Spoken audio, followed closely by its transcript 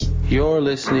You're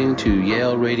listening to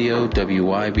Yale Radio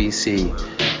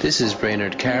WYBC. This is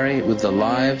Brainerd Carey with the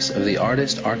lives of the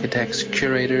artists, architects,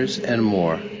 curators, and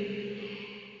more.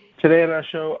 Today on our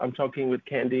show, I'm talking with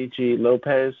Kandy G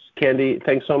Lopez. Kandy,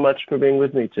 thanks so much for being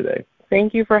with me today.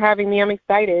 Thank you for having me. I'm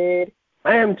excited.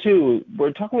 I am too.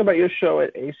 We're talking about your show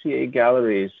at ACA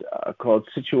Galleries called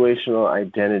Situational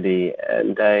Identity,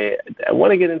 and I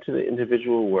want to get into the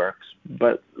individual works,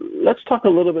 but let's talk a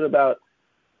little bit about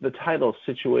the title,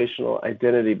 Situational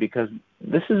Identity, because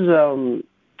this is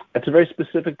it's a very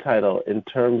specific title in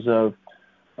terms of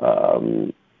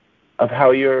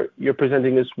how you're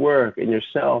presenting this work and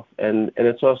yourself, and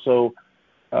it's also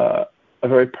a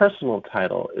very personal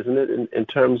title, isn't it, in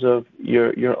terms of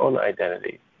your own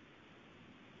identity?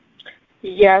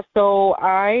 Yeah, so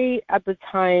at the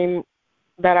time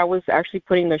that I was actually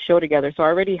putting the show together, so I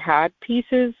already had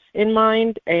pieces in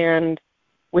mind, and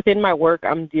within my work,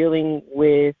 I'm dealing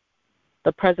with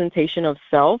the presentation of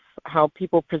self, how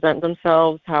people present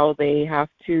themselves, how they have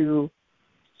to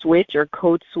switch or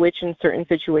code switch in certain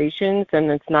situations,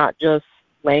 and it's not just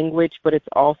language, but it's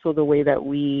also the way that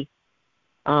we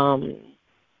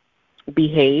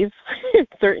behave in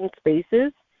certain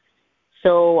spaces.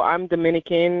 So I'm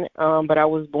Dominican, but I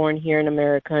was born here in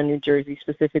America, New Jersey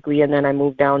specifically, and then I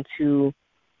moved down to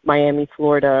Miami,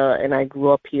 Florida, and I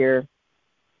grew up here.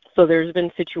 So there's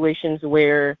been situations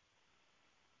where,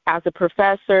 as a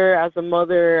professor, as a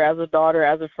mother, as a daughter,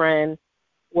 as a friend,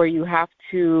 where you have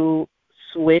to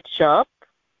switch up,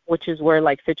 which is where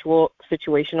like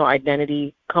situational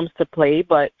identity comes to play.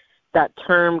 But that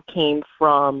term came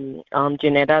from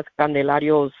Janetta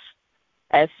Candelario's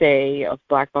essay of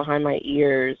Black Behind My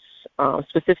Ears,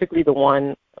 specifically the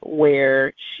one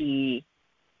where she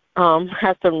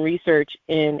has some research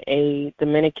in a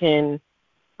Dominican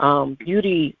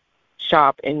beauty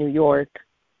shop in New York.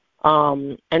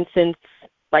 And since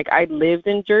like I lived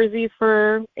in Jersey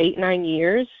for 8-9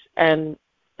 years, and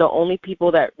the only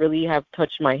people that really have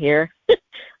touched my hair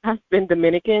have been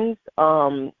Dominicans,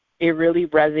 it really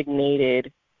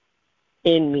resonated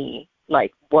in me,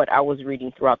 like what I was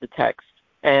reading throughout the text.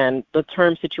 And the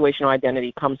term situational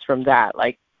identity comes from that,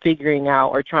 like figuring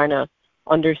out or trying to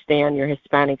understand your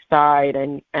Hispanic side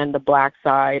and the Black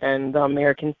side and the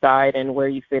American side and where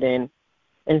you fit in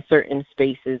certain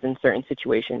spaces and certain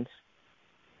situations.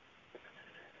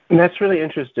 And that's really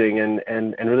interesting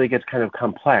and really gets kind of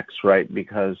complex, right?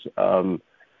 Because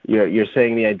you're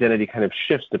saying the identity kind of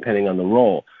shifts depending on the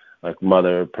role, like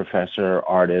mother, professor,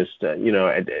 artist,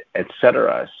 et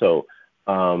cetera. So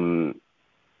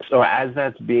as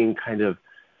that's being kind of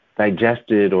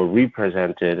digested or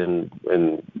represented, and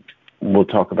we'll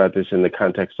talk about this in the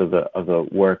context of the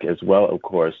work as well, of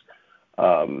course,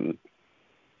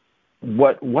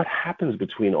 what happens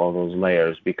between all those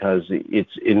layers? Because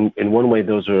it's in one way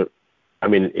those are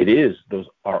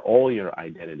all your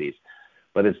identities,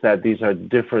 but it's that these are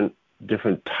different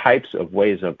types of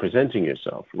ways of presenting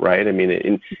yourself, right? I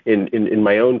mean, in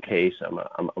my own case, I'm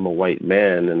a white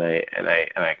man, and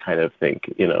I kind of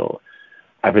think,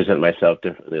 I present myself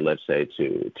differently, let's say,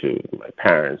 to my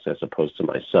parents as opposed to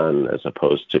my son, as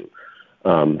opposed to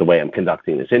the way I'm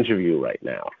conducting this interview right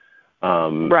now.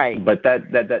 Right. But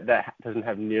that doesn't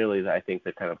have nearly, I think,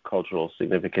 the kind of cultural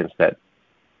significance that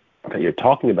you're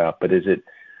talking about. But is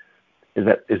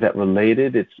that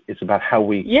related? It's about how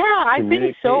we I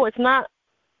think so. It's not.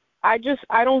 I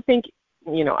don't think,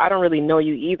 I don't really know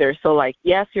you either. So like,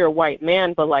 yes, you're a white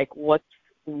man, but like,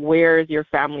 where is your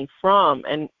family from?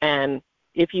 And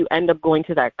if you end up going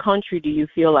to that country, do you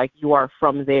feel like you are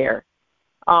from there?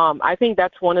 I think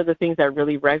that's one of the things that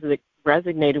really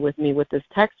resonated with me with this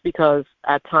text, because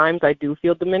at times I do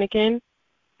feel Dominican,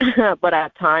 but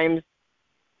at times,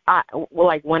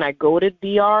 like when I go to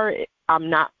DR, I'm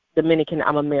not Dominican,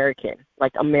 I'm American,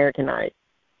 like Americanized.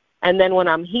 And then when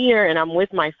I'm here and I'm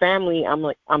with my family,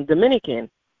 I'm Dominican.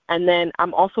 And then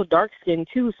I'm also dark skinned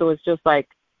too, so it's just like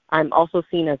I'm also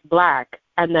seen as Black.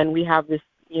 And then we have this,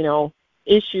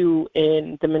 issue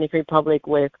in Dominican Republic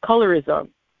with colorism.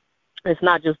 It's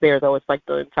not just there though, it's like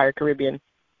the entire Caribbean.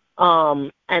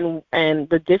 And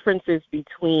the differences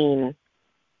between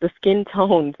the skin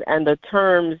tones and the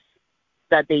terms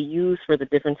that they use for the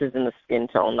differences in the skin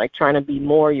tone, like trying to be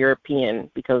more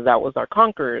European because that was our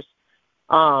conquerors.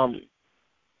 So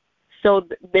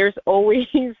there's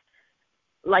always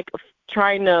like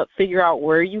trying to figure out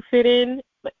where you fit in,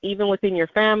 even within your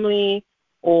family,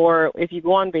 or if you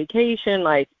go on vacation,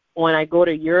 like when I go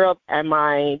to Europe, am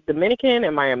I Dominican?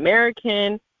 Am I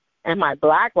American? Am I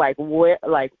Black? Like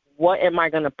what am I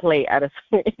going to play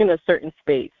in a certain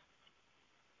space?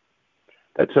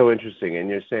 That's so interesting. And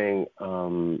you're saying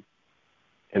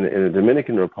in the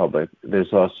Dominican Republic,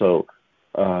 there's also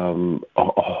a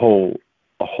whole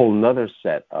nother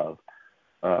set of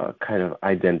kind of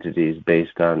identities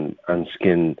based on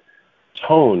skin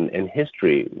tone and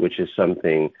history, which is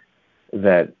something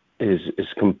that is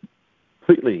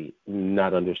completely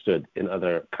not understood in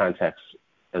other contexts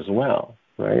as well,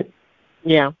 right?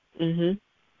 Yeah. Mhm.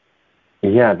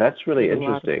 Yeah, that's really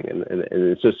interesting.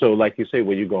 And so like you say,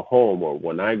 when you go home, or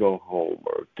when I go home,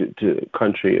 or to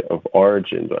country of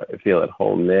origin, I feel at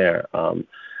home there,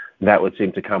 that would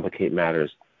seem to complicate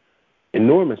matters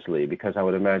enormously, because I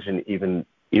would imagine even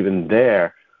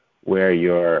there, where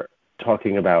you're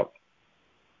talking about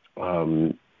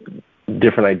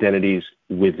different identities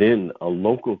within a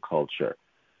local culture,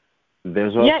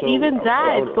 there's also even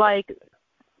that. It's like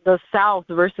the South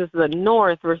versus the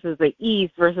North versus the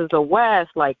East versus the West.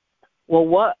 Like, well,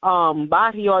 what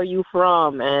barrio are you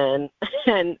from, and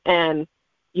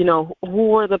you know,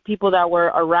 who are the people that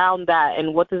were around that,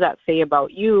 and what does that say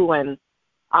about you? And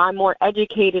I'm more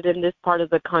educated in this part of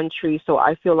the country, so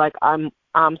I feel like I'm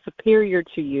superior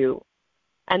to you.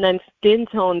 And then skin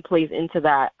tone plays into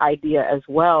that idea as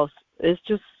well.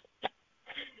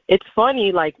 It's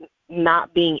funny, like,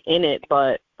 not being in it,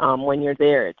 but when you're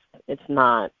there, it's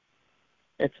not.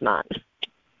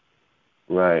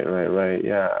 Right.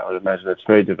 Yeah, I would imagine it's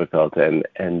very difficult and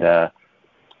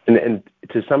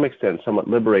to some extent somewhat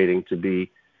liberating to be,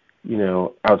 you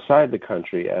know, outside the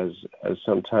country, as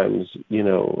sometimes,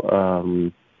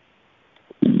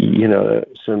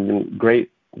 some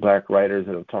great Black writers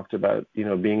that have talked about, you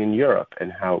know, being in Europe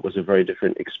and how it was a very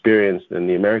different experience than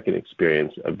the American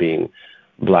experience of being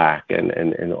Black and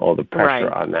all the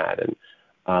pressure on that, and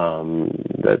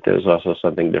that there's also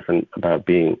something different about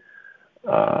being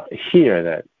here.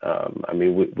 That I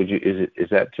mean, would you is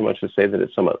that too much to say that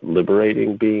it's somewhat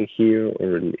liberating being here,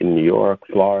 or in New York,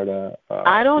 Florida?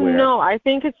 I don't know. I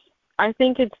think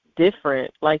it's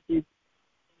different. Like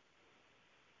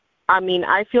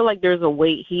I feel like there's a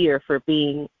weight here for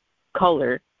being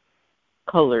colored,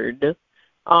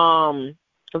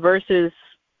 versus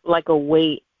like a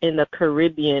weight in the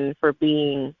Caribbean for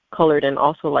being colored, and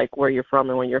also like where you're from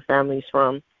and where your family's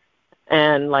from,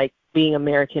 and like being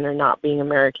American or not being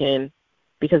American,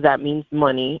 because that means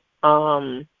money.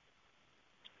 I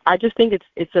just think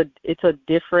it's a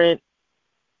different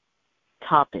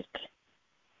topic.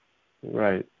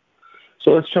 Right.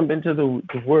 So let's jump into the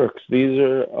works. These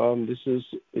are this is,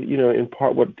 you know, in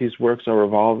part what these works are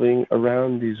revolving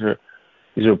around. These are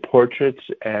portraits,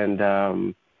 and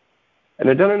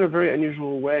they're done in a very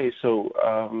unusual way. So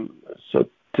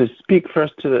to speak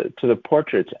first to the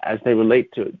portraits as they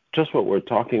relate to just what we're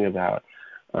talking about,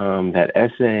 that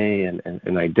essay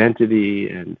and identity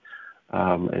and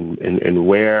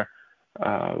where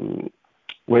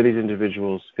these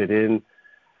individuals fit in.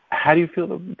 How do you feel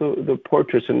the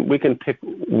portraits, and we can pick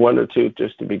one or two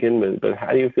just to begin with, but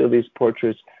how do you feel these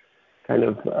portraits kind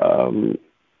of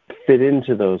fit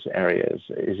into those areas?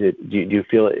 Do you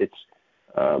feel it's,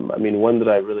 I mean, one that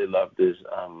I really loved is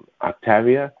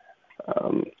Octavia.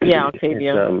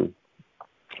 Octavia.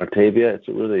 Octavia, it's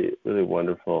a really, really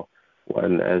wonderful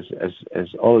one, as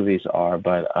all of these are,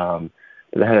 but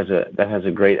that has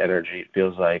a great energy. It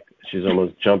feels like she's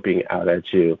almost jumping out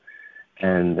at you,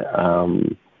 and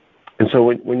so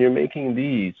when you're making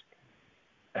these,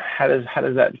 how does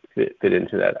that fit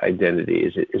into that identity?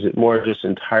 Is it more just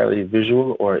entirely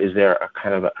visual, or is there a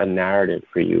kind of a narrative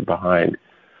for you behind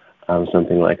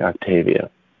something like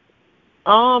Octavia?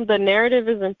 The narrative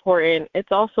is important.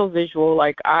 It's also visual.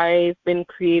 Like, I've been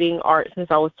creating art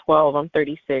since I was 12. I'm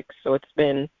 36, so it's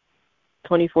been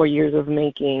 24 years of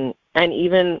making. And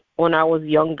even when I was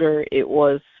younger, it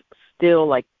was still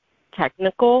like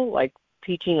technical, like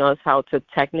teaching us how to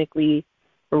technically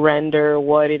render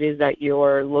what it is that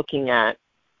you're looking at.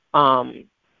 And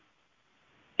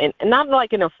not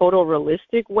like in a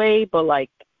photorealistic way, but like,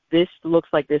 this looks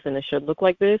like this and it should look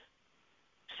like this.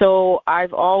 So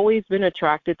I've always been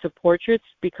attracted to portraits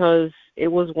because it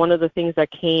was one of the things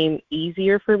that came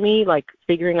easier for me. Like,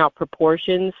 figuring out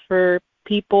proportions for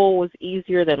people was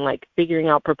easier than like figuring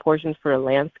out proportions for a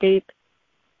landscape,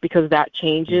 because that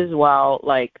changes, while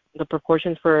like the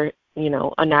proportions for, you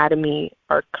know, anatomy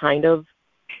are kind of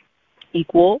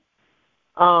equal.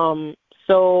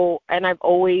 So, and I've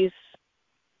always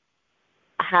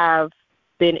have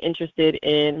been interested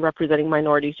in representing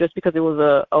minorities, just because it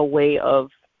was a way of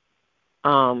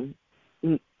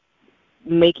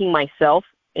making myself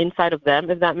inside of them,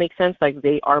 if that makes sense. Like,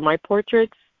 they are my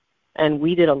portraits, and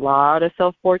we did a lot of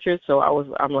self-portraits, so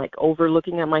I'm like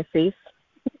overlooking at my face.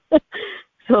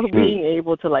 So being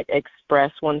able to like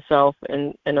express oneself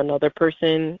in another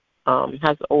person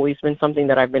has always been something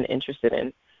that I've been interested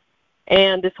in.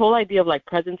 And this whole idea of like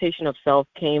presentation of self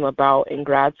came about in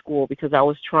grad school because I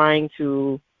was trying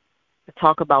to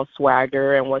talk about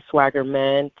swagger and what swagger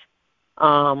meant,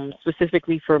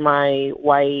 specifically for my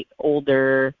white,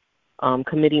 older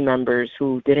committee members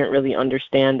who didn't really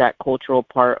understand that cultural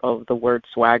part of the word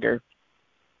swagger.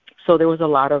 So there was a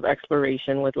lot of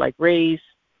exploration with like race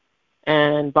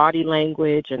and body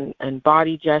language and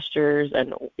body gestures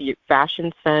and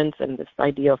fashion sense and this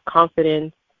idea of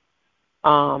confidence.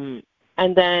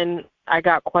 And then I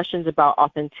got questions about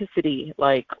authenticity,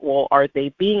 like, well, are they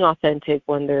being authentic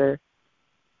when they're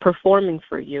performing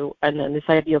for you? And then this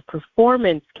idea of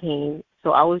performance came.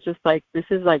 So I was just like, this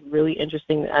is like really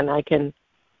interesting, and I can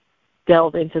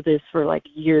delve into this for like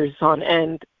years on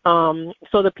end.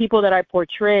 So the people that I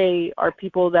portray are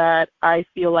people that I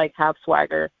feel like have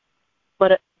swagger,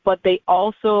 but they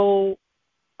also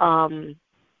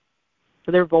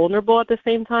they're vulnerable at the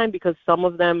same time because some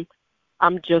of them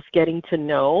I'm just getting to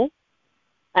know,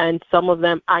 and some of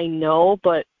them I know,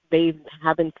 but they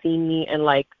haven't seen me in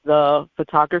like the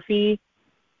photography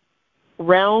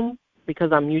realm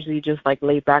because I'm usually just like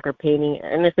laid back or painting.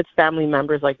 And if it's family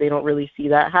members, like they don't really see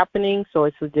that happening. So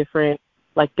it's a different,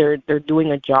 like they're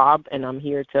doing a job and I'm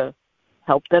here to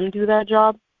help them do that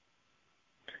job.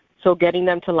 So getting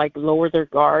them to like lower their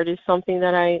guard is something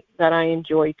that I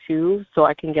enjoy too, so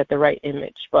I can get the right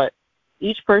image. But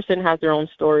each person has their own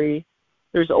story.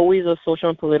 There's always a social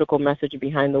and political message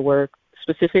behind the work,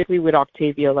 specifically with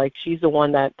Octavia. Like, she's the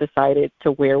one that decided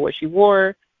to wear what she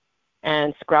wore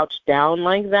and crouch down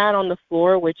like that on the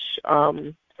floor, which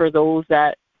for those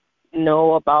that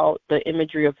know about the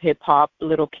imagery of hip-hop,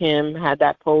 Lil' Kim had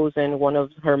that pose in one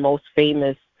of her most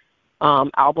famous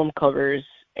album covers,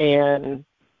 and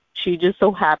she just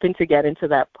so happened to get into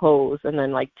that pose and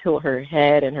then, like, tilt her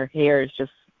head, and her hair is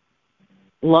just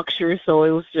luxurious. So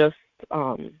it was just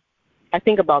I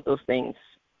think about those things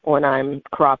when I'm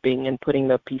cropping and putting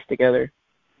the piece together.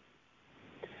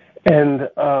 And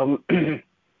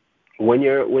when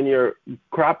you're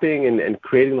cropping and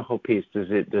creating the whole piece, does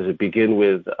it begin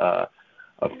with a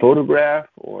photograph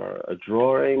or a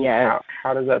drawing? Yes.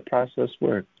 How does that process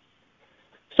work?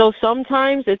 So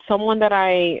sometimes it's someone that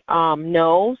I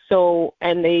know,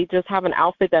 and they just have an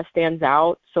outfit that stands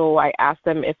out. So I ask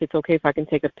them if it's okay if I can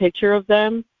take a picture of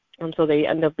them. And so they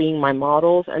end up being my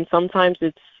models. And sometimes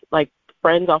it's like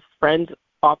friends off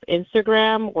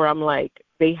Instagram, where I'm like,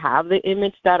 they have the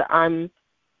image that I'm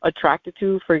attracted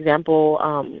to. For example,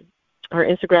 her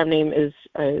Instagram name is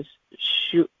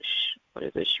Shoot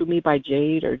Me by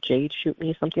Jade, or Jade Shoot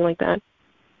Me, something like that.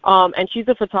 And she's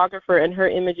a photographer, and her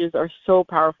images are so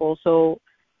powerful. So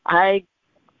I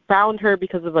found her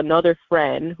because of another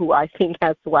friend who I think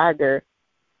has swagger.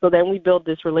 So then we built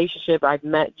this relationship. I've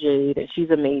met Jade, and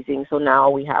she's amazing. So now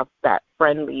we have that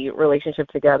friendly relationship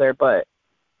together. But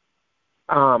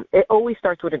it always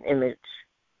starts with an image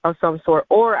of some sort,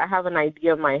 or I have an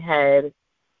idea in my head,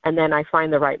 and then I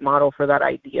find the right model for that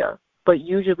idea. But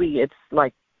usually it's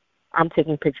like I'm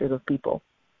taking pictures of people.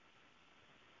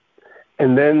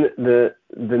 And then the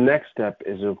next step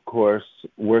is, of course,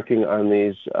 working on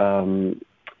these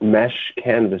mesh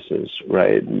canvases,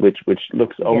 right? Which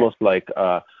looks almost like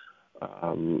I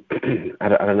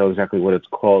don't know exactly what it's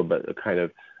called, but a kind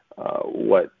of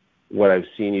what I've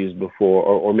seen used before,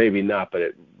 or maybe not, but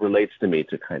it relates to me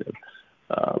to kind of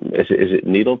is it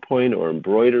needlepoint or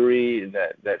embroidery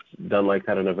that's done like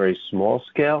that on a very small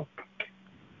scale?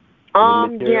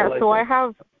 Yeah. So I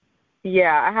have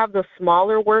the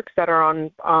smaller works that are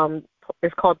on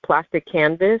it's called plastic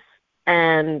canvas.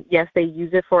 And yes, they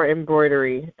use it for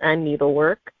embroidery and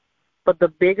needlework. But the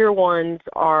bigger ones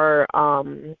are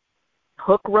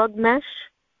hook rug mesh,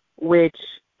 which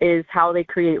is how they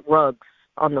create rugs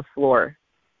on the floor.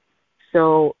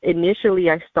 So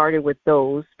initially I started with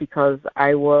those because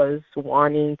I was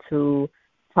wanting to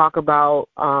talk about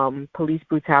police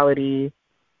brutality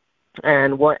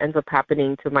and what ends up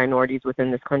happening to minorities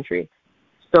within this country.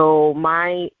 So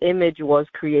my image was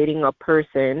creating a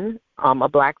person, a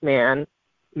black man,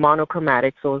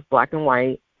 monochromatic, so it's black and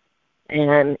white,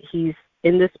 and he's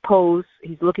in this pose,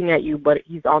 he's looking at you, but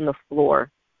he's on the floor.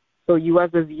 So you as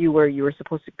a viewer, you were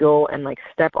supposed to go and like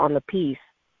step on the piece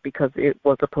because it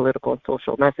was a political and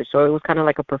social message. So it was kind of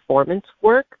like a performance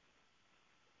work.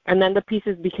 And then the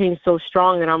pieces became so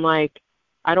strong that I'm like,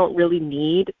 I don't really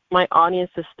need my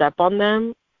audience to step on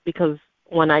them, because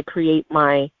when I create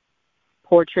my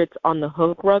portraits on the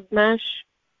hook rug mesh,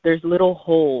 there's little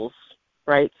holes,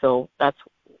 right? So that's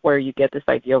where you get this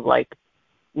idea of like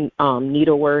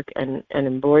needlework and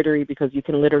embroidery, because you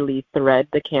can literally thread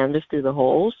the canvas through the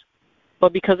holes.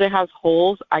 but because it has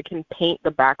holes, I can paint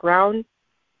the background,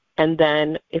 and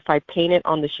then if I paint it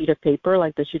on the sheet of paper,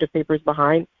 like the sheet of paper is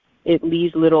behind, it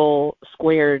leaves little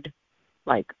squared,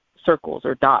 like, circles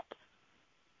or dots.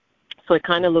 So it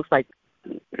kind of looks like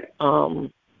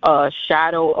a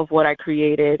shadow of what I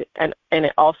created, and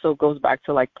it also goes back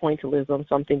to, like, pointillism,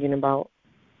 so I'm thinking about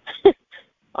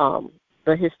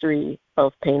the history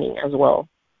of painting as well.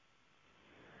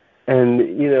 And,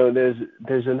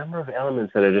 there's a number of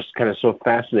elements that are just kind of so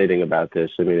fascinating about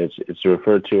this. I mean, it's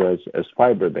referred to as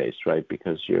fiber-based, right?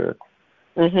 Because you're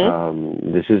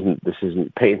this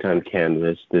isn't paint on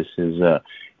canvas. This is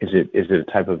it a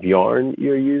type of yarn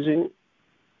you're using?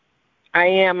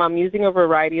 I'm using a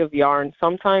variety of yarn.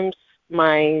 Sometimes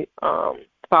my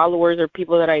followers or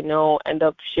people that I know end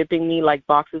up shipping me, like,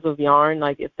 boxes of yarn,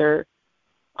 like if their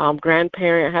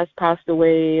grandparent has passed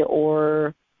away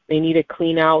or they need to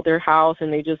clean out their house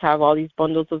and they just have all these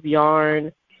bundles of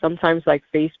yarn. Sometimes, like,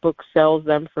 Facebook sells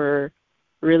them for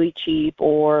really cheap,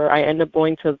 or I end up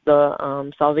going to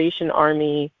the Salvation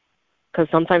Army because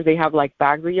sometimes they have, like,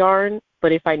 bags of yarn.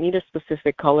 But if I need a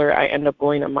specific color, I end up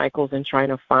going to Michael's and trying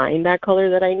to find that color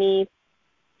that I need.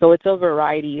 So it's a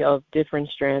variety of different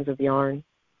strands of yarn.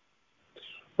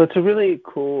 But it's a really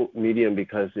cool medium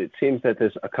because it seems that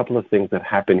there's a couple of things that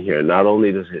happen here. Not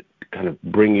only does it kind of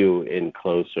bring you in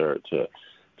closer to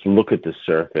look at the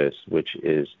surface, which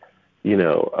is,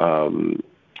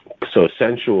 so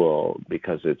sensual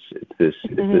because it's this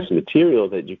material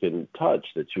that you can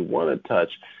touch, that you want to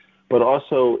touch, but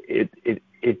also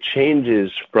it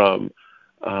changes from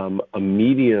a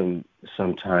medium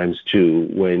sometimes to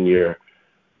when you're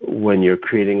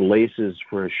creating laces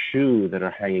for a shoe that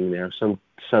are hanging there.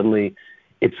 Suddenly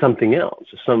it's something else.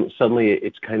 Suddenly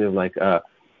it's kind of like a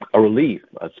relief,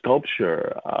 a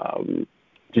sculpture.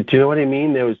 Do you know what I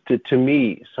mean? There was, to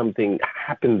me, something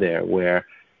happened there where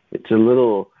it's a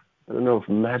little, I don't know if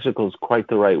magical is quite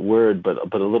the right word, but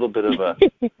a little bit of a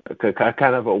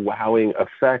kind of a wowing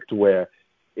effect where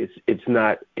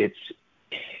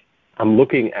I'm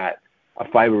looking at a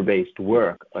fiber-based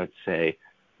work, let's say,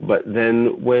 but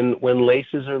then when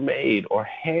laces are made or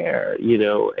hair, and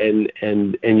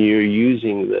you're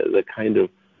using the kind of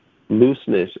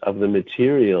looseness of the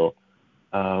material,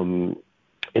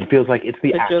 it feels like it's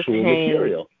the actual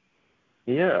material.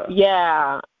 Yeah.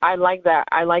 Yeah, I like that.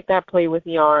 I like that play with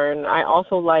yarn. I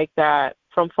also like that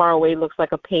from far away it looks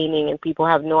like a painting and people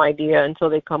have no idea until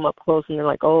they come up close and they're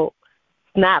like, oh,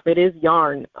 snap, it is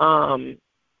yarn,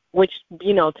 which,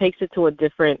 takes it to a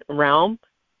different realm.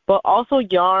 But also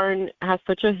yarn has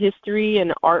such a history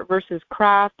and art versus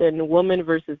craft and woman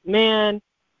versus man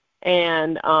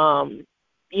and,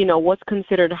 what's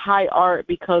considered high art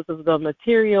because of the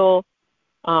material.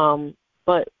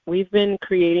 But we've been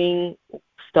creating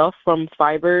stuff from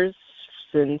fibers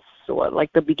since,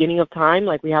 the beginning of time.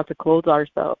 Like, we have to clothe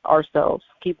ourselves,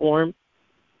 keep warm.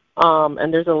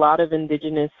 And there's a lot of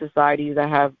indigenous societies that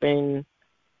have been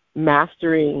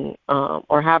mastering,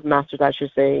 or have mastered, I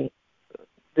should say,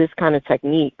 this kind of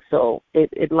technique. So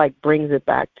it brings it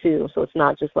back, too. So it's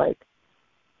not just,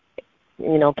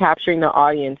 capturing the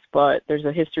audience, but there's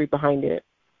a history behind it.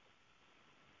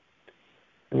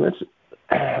 And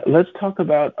let's talk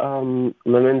about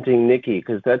Lamenting Nikki,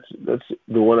 because that's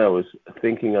the one I was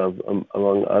thinking of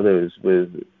among others,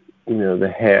 with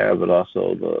the hair, but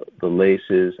also the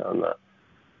laces on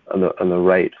the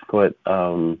right foot.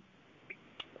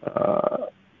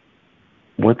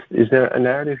 Is there a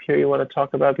narrative here you want to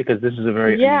talk about? Because this is a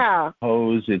very unique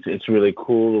pose. It's really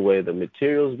cool the way the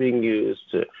material is being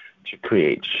used to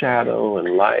create shadow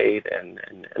and light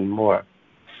and more.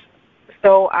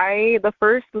 So the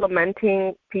first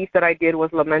lamenting piece that I did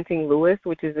was Lamenting Lewis,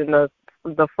 which is in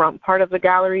the front part of the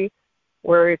gallery,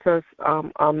 where it's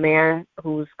a man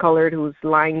who's colored, who's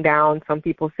lying down. Some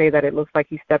people say that it looks like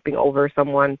he's stepping over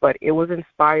someone, but it was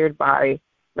inspired by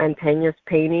Mantegna's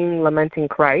painting, Lamenting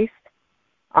Christ.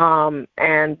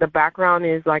 And the background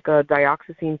is like a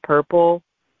dioxazine purple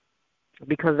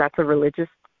because that's a religious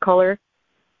color.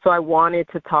 So I wanted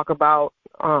to talk about,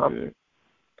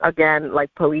 again,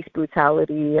 like police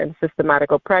brutality and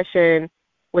systematic oppression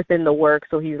within the work.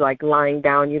 So he's like lying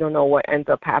down. You don't know what ends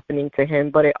up happening to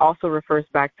him. But it also refers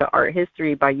back to art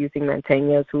history by using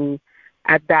Mantegna's, who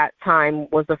at that time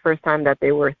was the first time that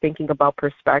they were thinking about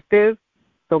perspective.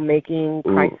 So making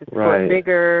Christ's foot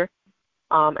bigger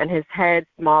and his head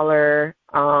smaller,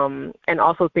 and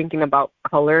also thinking about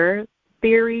color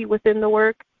theory within the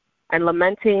work. And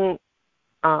Lamenting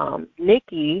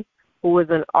Nikki, who is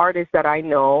an artist that I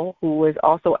know, who is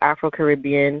also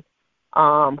Afro-Caribbean,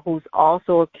 who's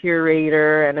also a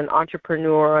curator and an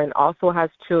entrepreneur and also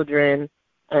has children,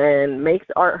 and makes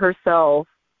art herself,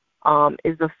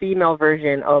 is the female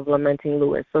version of Lamenting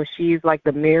Lewis. So she's like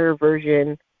the mirror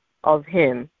version of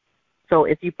him. So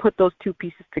if you put those two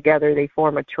pieces together, they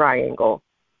form a triangle.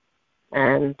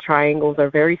 And triangles are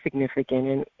very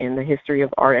significant in the history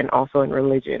of art and also in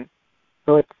religion.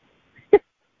 So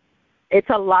it's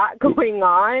a lot going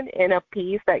on in a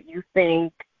piece that you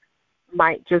think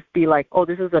might just be like, oh,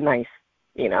 this is a nice,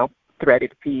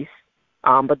 threaded piece.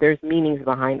 But there's meanings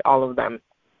behind all of them.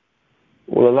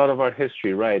 Well, a lot of art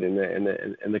history, right? And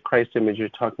the Christ image you're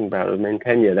talking about of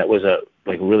Mantegna, that was a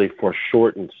really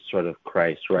foreshortened sort of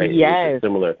Christ, right? Yes. It's a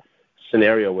similar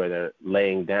scenario where they're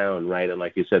laying down, right? And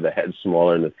like you said, the head's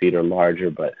smaller and the feet are larger,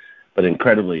 but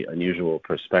incredibly unusual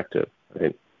perspective,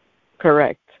 right?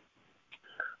 Correct.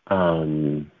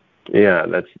 Yeah,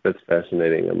 that's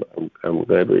fascinating. I'm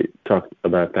glad we talked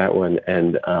about that one.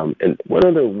 And one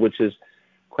other, which is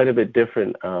quite a bit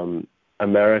different,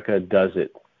 America Does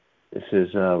It. This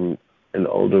is an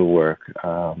older work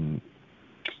of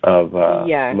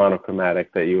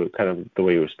monochromatic that you were kind of the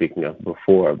way you were speaking of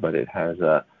before, but it has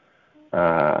a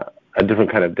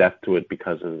different kind of depth to it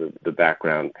because of the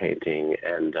background painting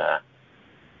and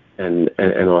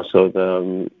also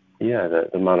the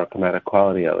monochromatic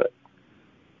quality of it.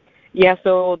 Yeah,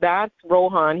 so that's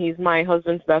Rohan. He's my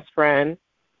husband's best friend.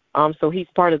 So he's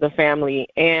part of the family,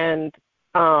 and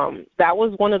that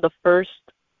was one of the first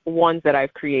ones that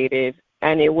I've created,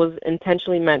 and it was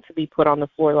intentionally meant to be put on the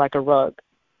floor like a rug.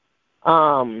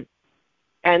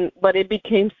 But it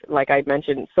became, like I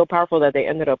mentioned, so powerful that they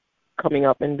ended up coming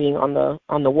up and being on the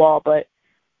wall. But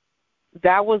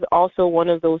that was also one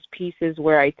of those pieces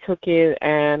where I took it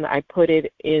and I put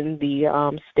it in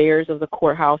the stairs of the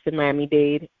courthouse in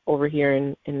Miami-Dade over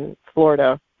here in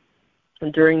Florida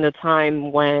during the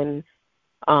time when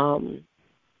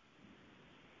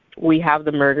we have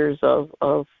the murders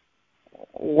of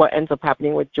what ends up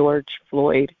happening with George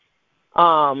Floyd.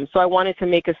 So I wanted to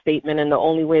make a statement, and the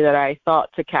only way that I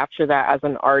thought to capture that as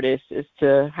an artist is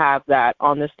to have that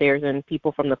on the stairs and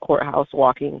people from the courthouse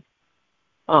walking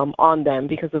on them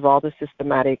because of all the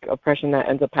systematic oppression that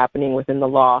ends up happening within the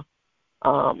law,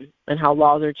 and how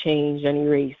laws are changed and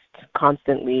erased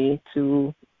constantly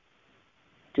to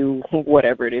do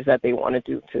whatever it is that they want to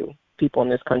do to people in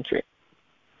this country.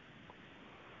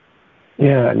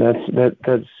 Yeah, and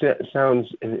that sounds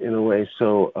in a way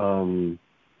so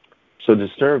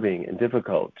disturbing and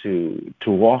difficult to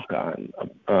walk on,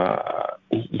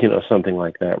 something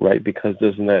like that, right? Because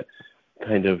doesn't that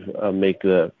kind of make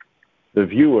the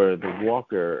viewer, the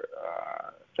walker,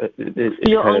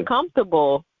 feel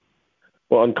uncomfortable?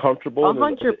 Uncomfortable.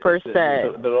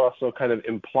 100%. They're also kind of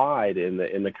implied in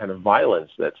the kind of violence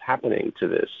that's happening to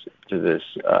this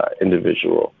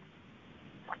individual.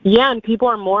 Yeah, and people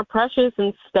are more precious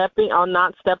in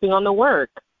not stepping on the work.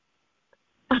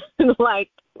 Right.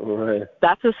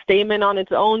 That's a statement on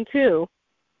its own too.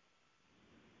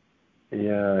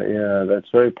 Yeah, that's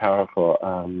very powerful.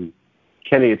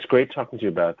 Kenny, it's great talking to you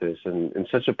about this, and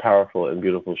such a powerful and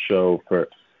beautiful show for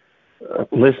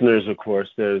listeners. Of course,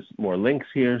 there's more links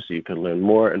here, so you can learn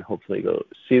more and hopefully go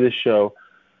see the show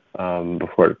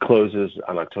before it closes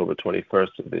on October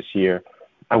 21st of this year.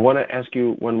 I want to ask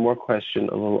you one more question,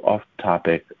 a little off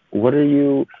topic. What are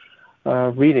you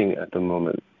reading at the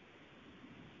moment?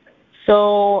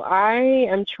 So I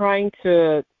am trying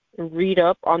to read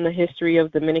up on the history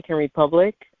of Dominican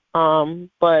Republic,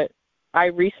 but I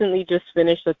recently just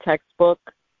finished a textbook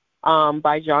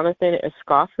by Jonathan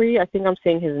Escoffrey. I think I'm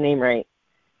saying his name right.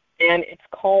 And it's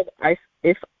called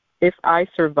If I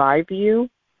Survive You,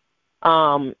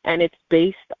 and it's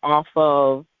based off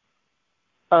of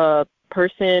a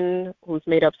person who's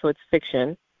made up, so it's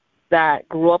fiction, that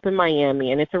grew up in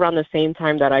Miami, and it's around the same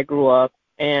time that I grew up,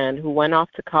 and who went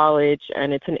off to college,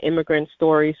 and it's an immigrant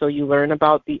story, so you learn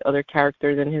about the other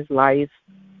characters in his life,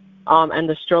 and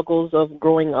the struggles of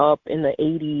growing up in the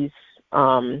 80s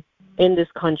in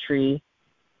this country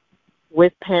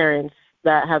with parents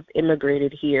that have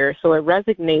immigrated here. So it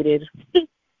resonated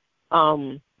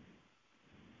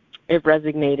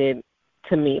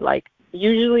to me. Like,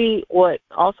 usually what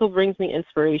also brings me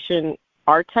inspiration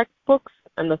are textbooks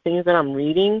and the things that I'm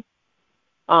reading,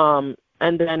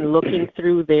 and then looking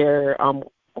through their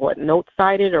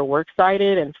note-cited or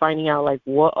works-cited and finding out like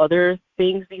what other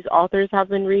things these authors have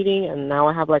been reading. And now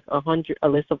I have like a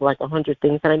list of like 100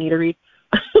 things that I need to read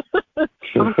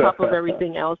on top of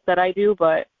everything else that I do.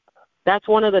 But that's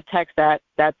one of the texts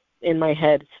that's in my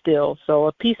head still. So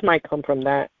a piece might come from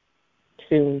that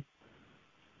soon.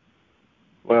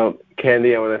 Well,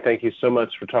 Kandy, I want to thank you so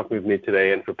much for talking with me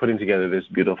today and for putting together this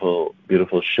beautiful,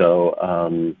 beautiful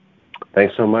show.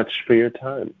 Thanks so much for your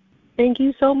time. Thank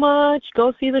you so much.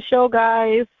 Go see the show,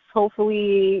 guys.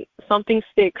 Hopefully something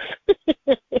sticks.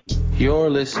 You're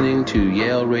listening to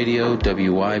Yale Radio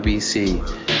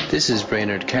WYBC. This is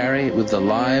Brainerd Carey with the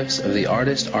lives of the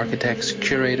artists, architects,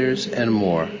 curators, and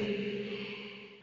more.